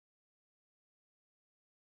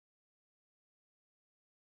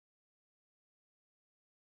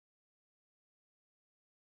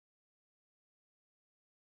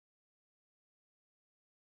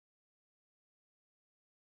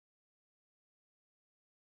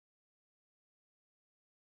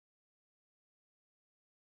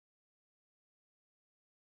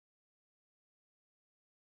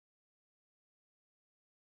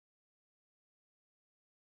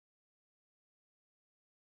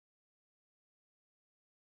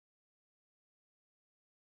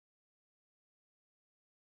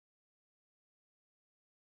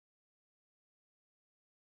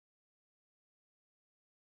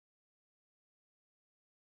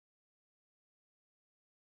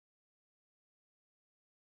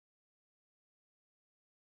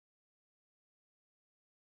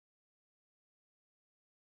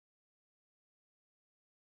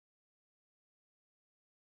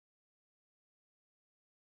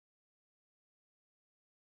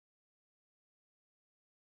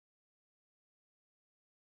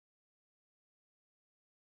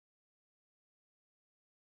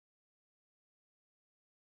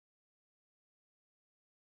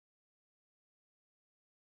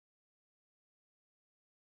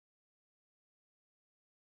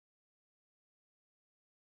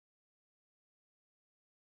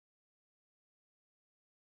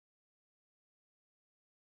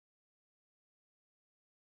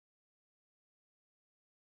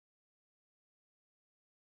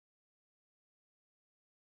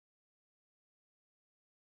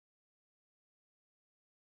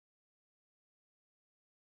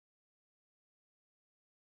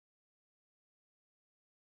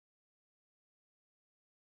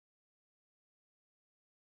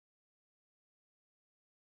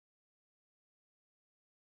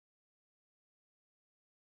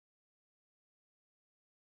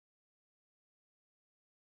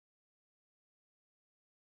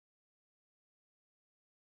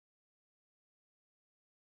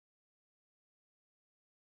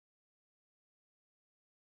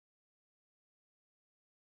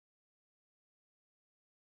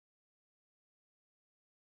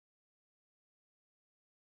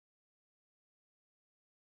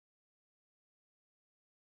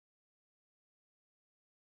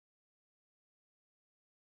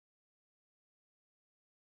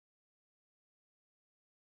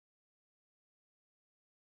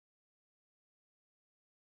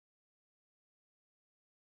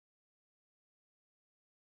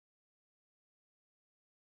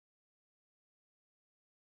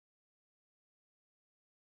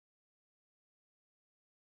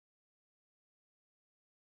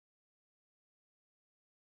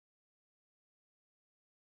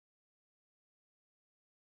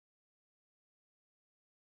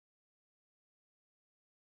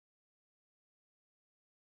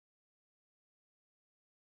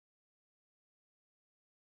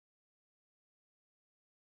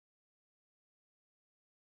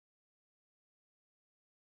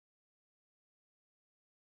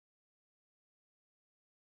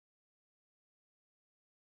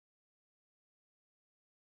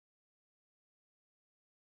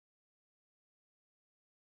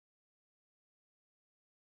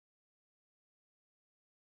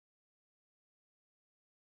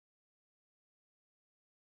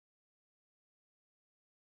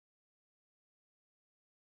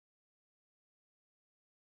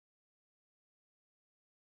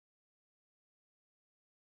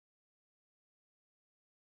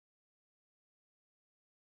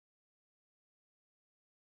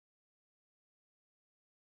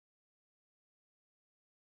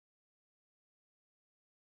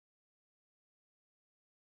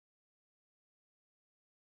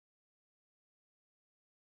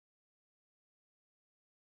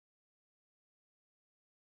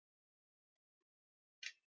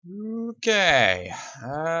Okay.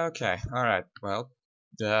 Okay. All right. Well,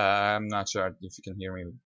 I'm not sure if you can hear me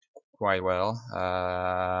quite well.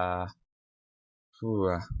 Whew,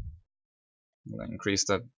 I'm gonna increase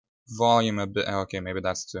the volume a bit. Okay, maybe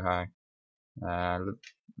that's too high.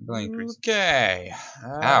 Increase. Okay.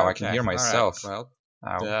 Ow, I can hear myself. All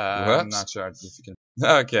right. Well, Ow. I'm not sure if you can.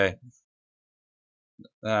 Okay.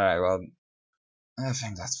 All right. Well, I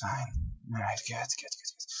think that's fine. All right. Good.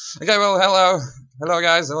 Okay. Well, hello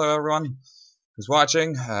guys, hello everyone who's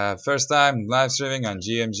watching. First time live streaming on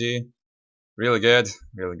GMG. Really good,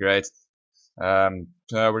 really great.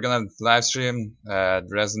 We're gonna live stream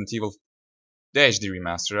Resident Evil the HD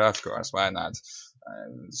remaster, of course. Why not?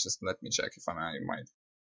 Just let me check if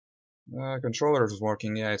my controller is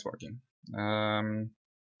working. Yeah, it's working.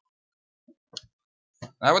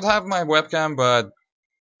 I would have my webcam, but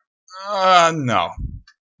no.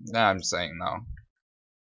 I'm saying no.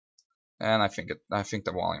 And I think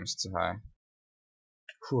the volume's too high.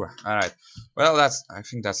 Whew. All right. Well, that's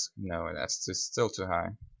still too high.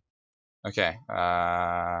 Okay.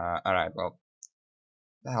 All right. Well,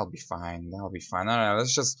 that'll be fine. All right.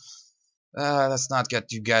 Let's not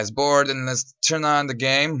get you guys bored and let's turn on the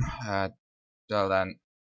game. Well then,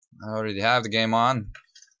 I already have the game on.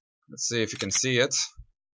 Let's see if you can see it.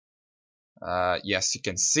 Yes, you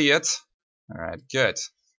can see it. All right. Good.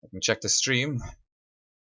 Let me check the stream.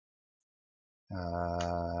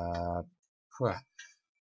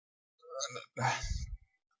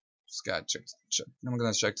 Just gotta check. I'm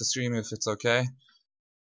gonna check the stream if it's okay.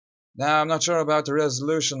 Now I'm not sure about the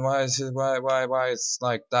resolution. Why it's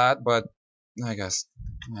like that? But I guess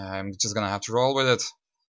I'm just gonna have to roll with it.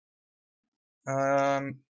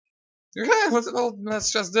 Okay,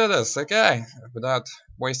 let's just do this. Okay, without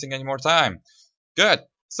wasting any more time. Good.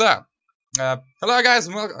 So, hello guys.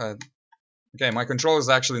 Okay, my controller is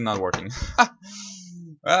actually not working.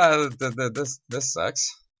 This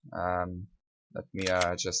sucks. Let me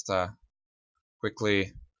just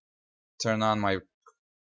quickly turn on my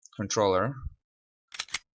controller,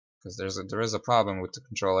 because there is a problem with the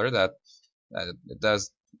controller that it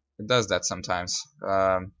does that sometimes.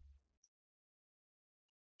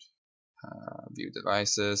 View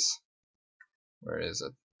devices. Where is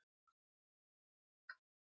it?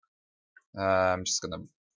 I'm just gonna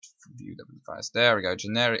view the device. There we go.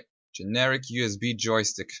 Generic USB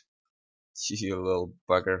joystick. You little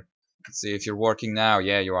bugger. Let's see if you're working now.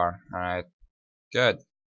 Yeah, you are. All right. Good.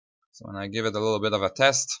 So when I give it a little bit of a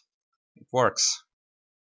test, it works.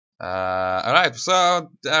 All right. So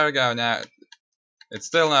there we go. Now it's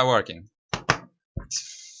still not working.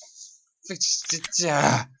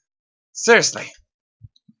 Seriously?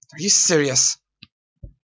 Are you serious?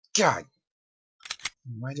 God.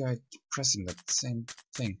 Why do I keep pressing the same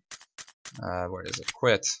thing? Where is it?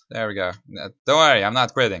 Quit. There we go. Don't worry, I'm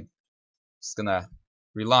not quitting. Just gonna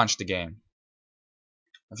relaunch the game.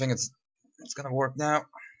 I think it's gonna work now.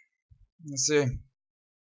 Let's see.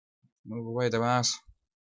 Move away the mouse.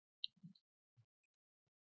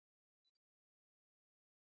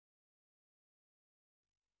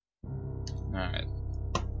 Alright.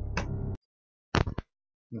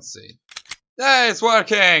 Let's see. Hey, it's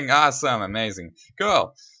working! Awesome, amazing,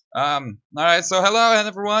 cool. Alright, so hello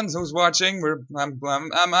everyone who's watching. I'm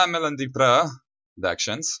lndpro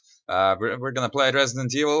Productions. We're gonna play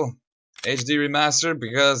Resident Evil HD remaster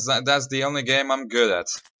because that's the only game I'm good at.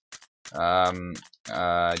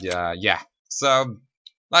 Yeah. So,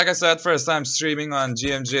 like I said, first time streaming on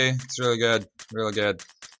GMG. It's really good, really good.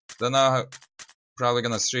 Don't know. Probably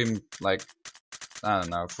gonna stream like, I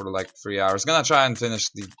don't know, for like 3 hours. Gonna try and finish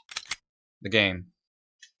the game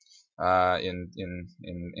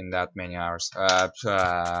in that many hours.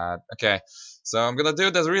 Okay, so I'm gonna do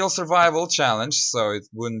the real survival challenge, so it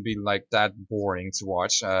wouldn't be like that boring to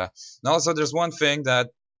watch. And also, there's one thing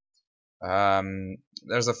that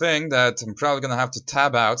there's a thing that I'm probably gonna have to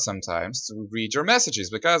tab out sometimes to read your messages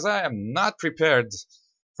because I am not prepared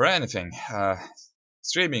for anything.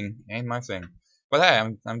 Streaming ain't my thing. But hey,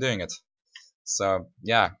 I'm doing it. So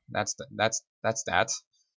yeah, that's that.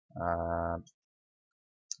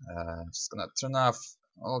 Just gonna turn off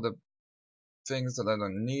all the things that I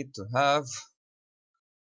don't need to have.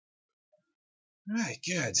 Right,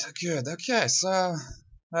 good. Okay, so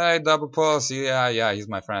hey, Double Pulse. Yeah, he's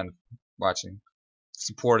my friend watching,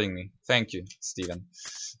 supporting me. Thank you, Steven.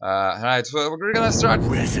 Alright, so we're gonna start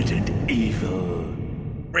Resident Evil.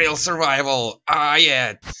 Real survival.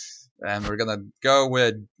 Yeah. And we're gonna go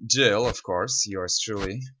with Jill, of course, yours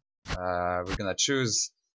truly. We're gonna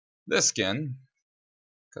choose this skin,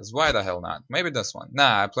 cause why the hell not? Maybe this one.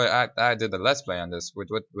 Nah, I did a let's play on this with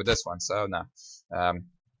this one, so nah. All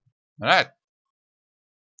right.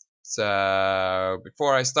 So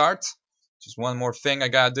before I start, just one more thing I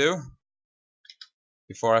gotta do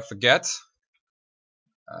before I forget.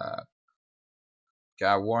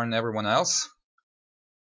 Gotta warn everyone else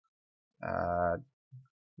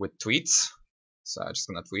with tweets. So I'm just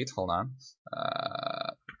gonna tweet. Hold on.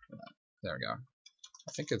 There we go.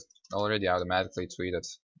 I think it already automatically tweeted.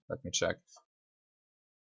 Let me check.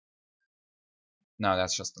 No,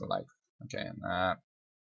 that's just a like. Okay. There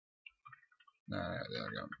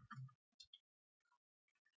we go.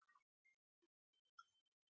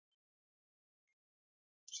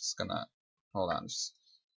 Just gonna hold on.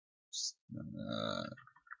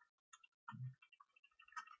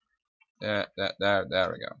 There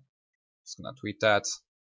we go. Just gonna tweet that.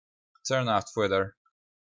 Turn off Twitter.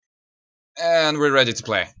 And we're ready to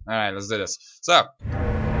play. Alright, let's do this. So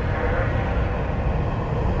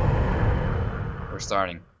we're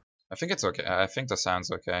starting. I think it's okay. I think the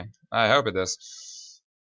sound's okay. I hope it is.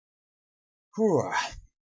 Whew.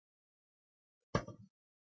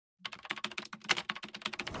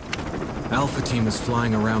 Alpha Team is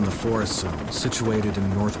flying around the forest zone situated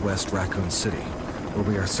in northwest Raccoon City, where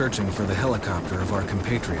we are searching for the helicopter of our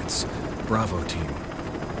compatriots, Bravo Team,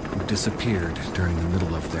 who disappeared during the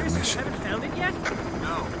middle of their mission. Haven't found it yet?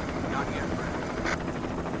 No, not yet, Brad.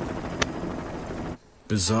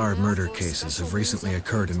 Bizarre murder cases have recently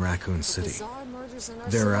occurred in Raccoon City.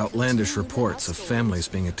 There are outlandish reports of families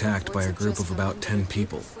being attacked by a group of about 10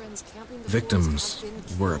 people. Victims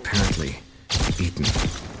were apparently eaten.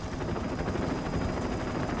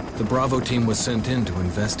 The Bravo Team was sent in to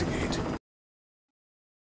investigate. I'm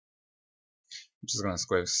just gonna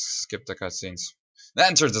skip the cutscenes.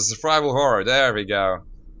 Enter the survival horror. There we go.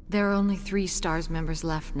 There are only 3 STARS members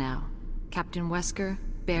left now. Captain Wesker,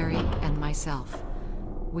 Barry, and myself.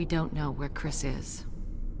 We don't know where Chris is.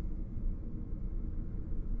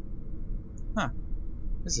 Huh.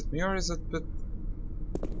 Is it me or is it a bit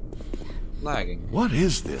lagging? What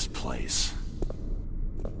is this place?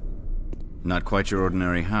 Not quite your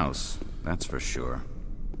ordinary house, that's for sure.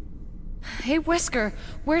 Hey, Wesker,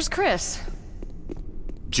 where's Chris?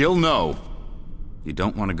 Jill, no! You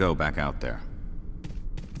don't want to go back out there.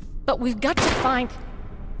 But we've got to find...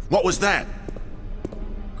 What was that?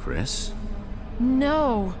 Chris?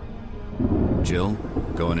 No. Jill,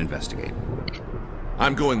 go and investigate.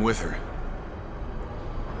 I'm going with her.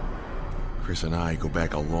 Chris and I go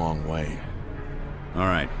back a long way.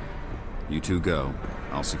 Alright. You two go.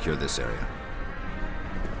 I'll secure this area.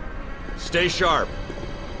 Stay sharp.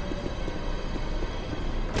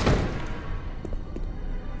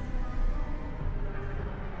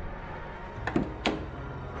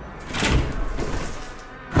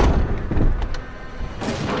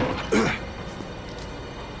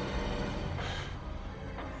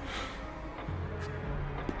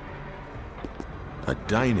 A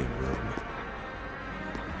dining room.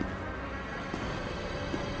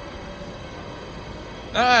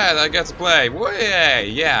 Alright, I get to play. Way,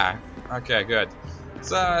 yeah. Okay, good.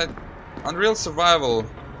 It's Unreal Survival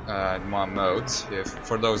mode.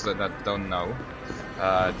 For those that don't know,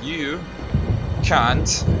 you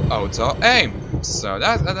can't auto aim. So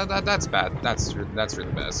that's bad. That's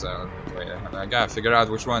really bad. So wait, I gotta figure out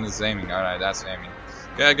which one is aiming. Alright, that's aiming.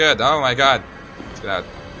 Okay, good. Oh my God, look at that.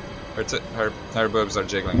 Her boobs are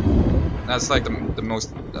jiggling. That's like the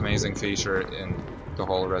most amazing feature in the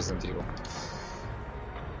whole Resident Evil.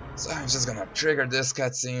 So I'm just gonna trigger this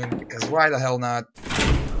cutscene, because why the hell not?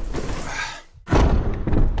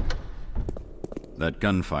 That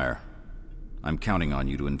gunfire. I'm counting on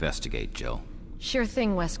you to investigate, Jill. Sure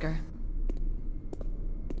thing, Wesker.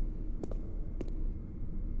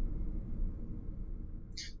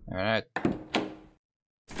 Alright.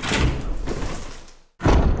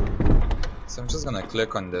 So I'm just gonna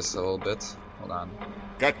click on this a little bit. Hold on.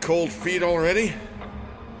 Got cold feet already?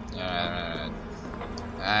 Alright.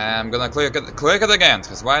 I'm gonna click it again,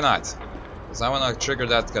 because why not? Because I wanna trigger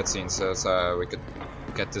that cutscene so we could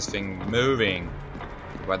get this thing moving.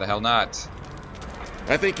 Why the hell not?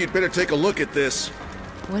 I think you'd better take a look at this.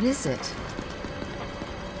 What is it?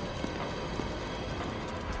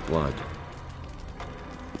 Blood.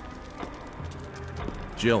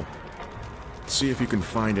 Jill, see if you can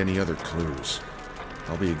find any other clues.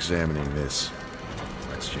 I'll be examining this.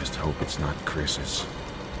 Let's just hope it's not Chris's.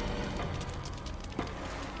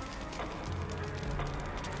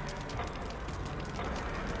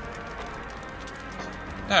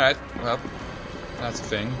 Alright, well, that's a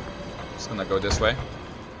thing. Just gonna go this way.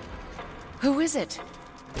 Who is it?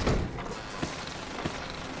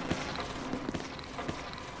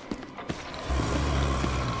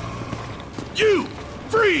 You!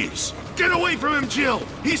 Freeze! Get away from him, Jill!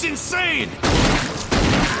 He's insane!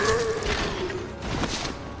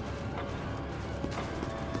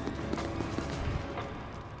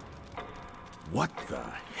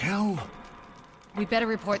 We better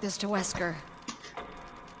report this to Wesker.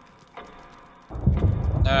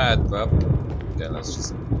 Alright, well. Okay, let's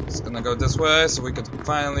just gonna go this way so we can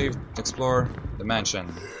finally explore the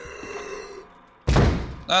mansion.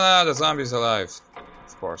 No, the zombie's alive.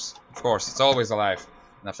 Of course, it's always alive.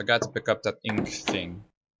 And I forgot to pick up that ink thing.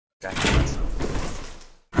 God damn it.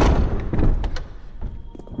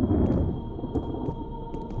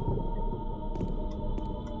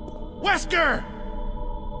 Wesker!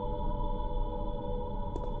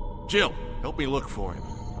 Jill, help me look for him.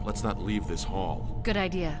 Let's not leave this hall. Good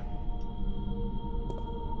idea.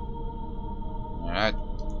 Alright.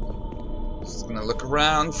 Just gonna look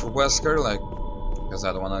around for Wesker, like, because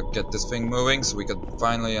I don't wanna get this thing moving so we could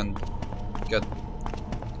finally get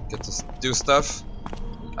to do stuff.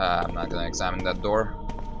 I'm not gonna examine that door.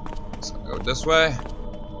 Just gonna go this way.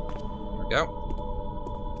 There we go.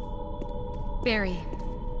 Barry.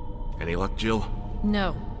 Any luck, Jill?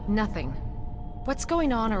 No, nothing. What's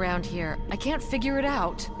going on around here? I can't figure it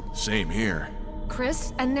out. Same here.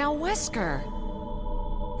 Chris, and now Wesker.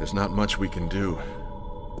 There's not much we can do.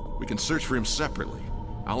 We can search for him separately.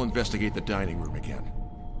 I'll investigate the dining room again.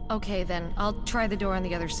 Okay then, I'll try the door on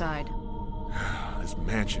the other side. This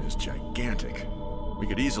mansion is gigantic. We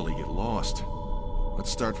could easily get lost. Let's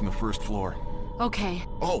start from the first floor. Okay.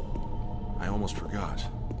 Oh! I almost forgot.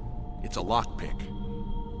 It's a lockpick.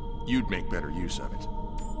 You'd make better use of it.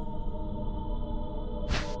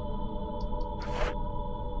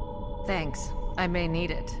 Thanks. I may need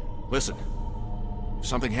it. Listen, if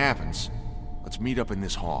something happens, let's meet up in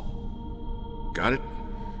this hall. Got it?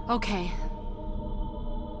 Okay.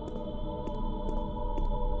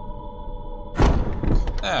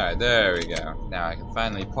 Alright, there we go. Now I can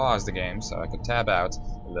finally pause the game so I can tab out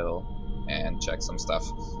a little and check some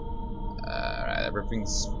stuff. Alright,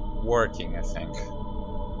 everything's working, I think.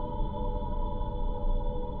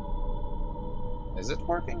 Is it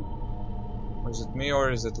working? Or is it me,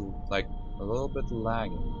 or is it like a little bit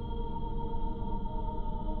lagging?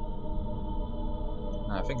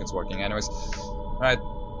 I think it's working anyways. Right.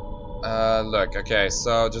 Look, okay,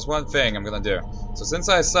 so just one thing I'm gonna do. So since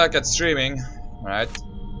I suck at streaming, right?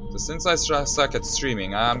 So since I suck at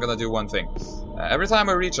streaming, I'm gonna do one thing. Every time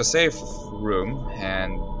I reach a safe room,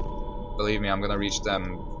 and believe me, I'm gonna reach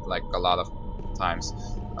them like a lot of times.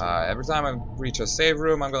 Every time I reach a save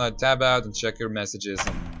room, I'm gonna tab out and check your messages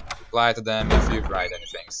and reply to them if you write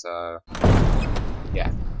anything. So yeah,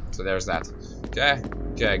 so there's that. Okay,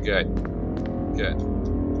 okay, good.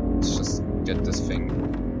 Let's just get this thing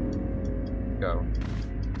go.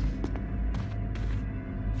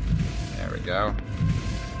 There we go.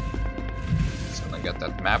 Just gonna get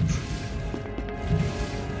that map.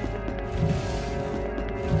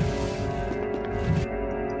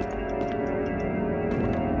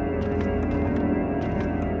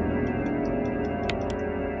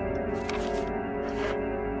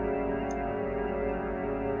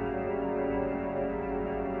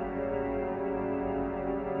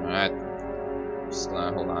 Alright.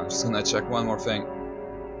 Hold on, just gonna check one more thing.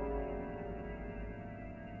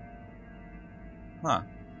 Huh.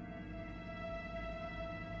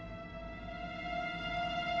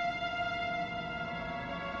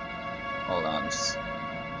 Hold on, there's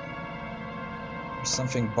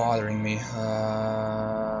something bothering me. Hold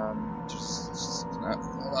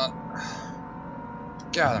on.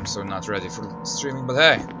 God, I'm so not ready for streaming, but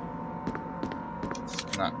hey.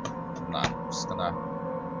 I'm just gonna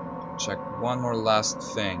check one more last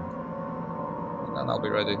thing, and then I'll be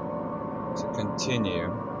ready to continue.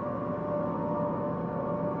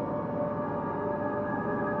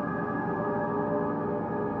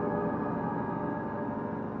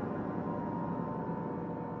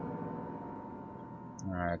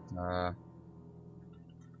 Alright,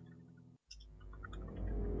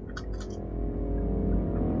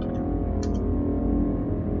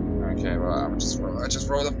 okay, well, I just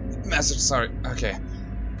wrote a message, sorry. Okay.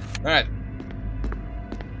 Alright.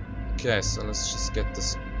 Okay, so let's just get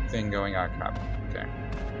this thing going. Oh crap. Okay.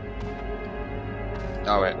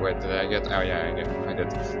 Oh wait, did I get? Oh yeah, I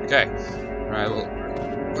did. Okay. Alright,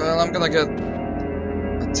 well, I'm gonna get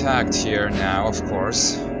attacked here now, of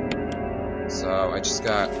course. So I just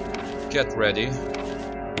gotta get ready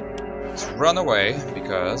to run away,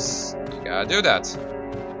 because you gotta do that.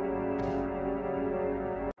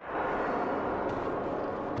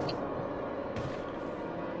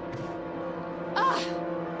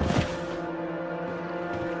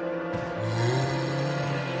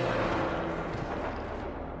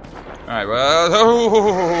 Alright, well,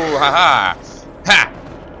 oh, haha, ha!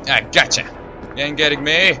 I gotcha. You ain't getting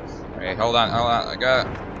me. Wait, hold on, I got.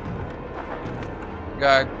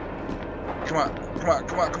 Come on. Come on,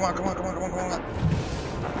 come on, come on, come on, come on, come on, come on.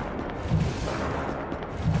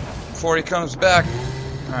 Before he comes back.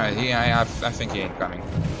 Alright, I think he ain't coming.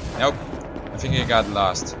 Nope. I think he got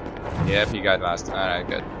lost. Yep, he got lost. Alright,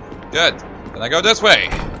 good. Good. Then I go this way.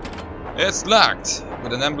 It's locked.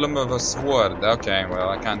 With an emblem of a sword. Okay, well,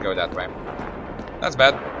 I can't go that way. That's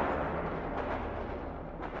bad.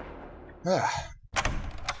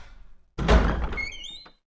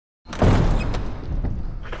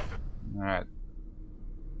 Alright.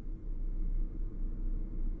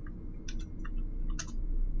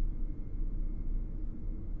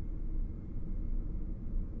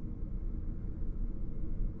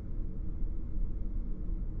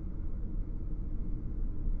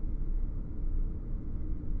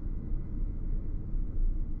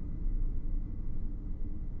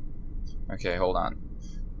 Okay, hold on.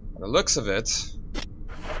 By the looks of it,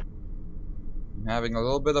 I'm having a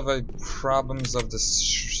little bit of a problems of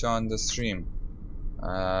this on the stream.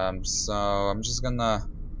 So I'm just gonna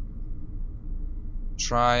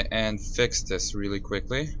try and fix this really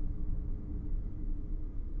quickly.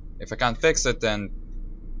 If I can't fix it, then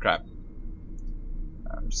crap.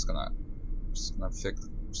 I'm just gonna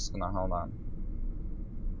hold on.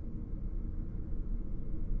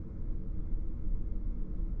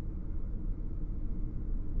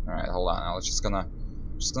 Alright, hold on. I was just gonna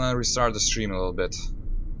restart the stream a little bit.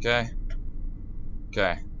 Okay?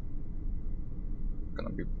 Okay. Gonna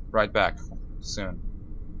be right back soon.